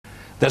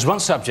There's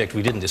one subject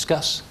we didn't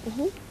discuss.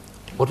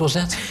 What was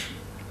that?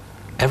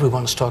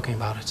 Everyone's talking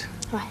about it.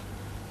 What?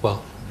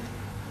 Well,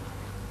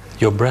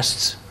 your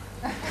breasts.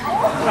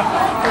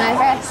 My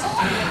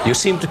breasts. You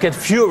seem to get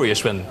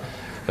furious when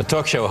a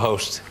talk show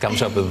host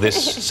comes up with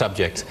this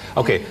subject.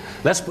 Okay,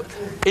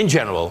 in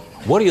general,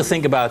 what do you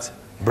think about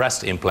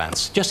breast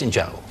implants, just in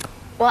general?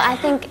 Well, I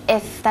think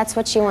if that's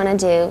what you want to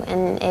do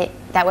and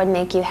that would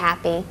make you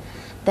happy,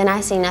 then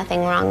I see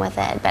nothing wrong with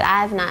it. But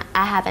I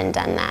haven't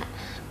done that.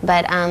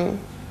 But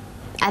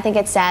I think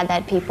it's sad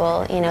that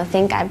people,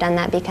 think I've done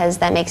that because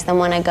that makes them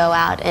want to go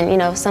out.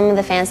 And, some of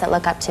the fans that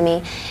look up to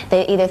me,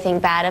 they either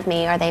think bad of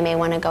me or they may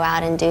want to go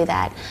out and do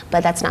that.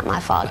 But that's not my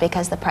fault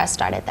because the press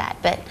started that.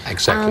 But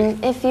exactly.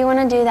 If you want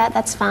to do that,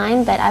 that's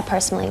fine. But I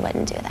personally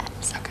wouldn't do that.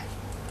 Okay.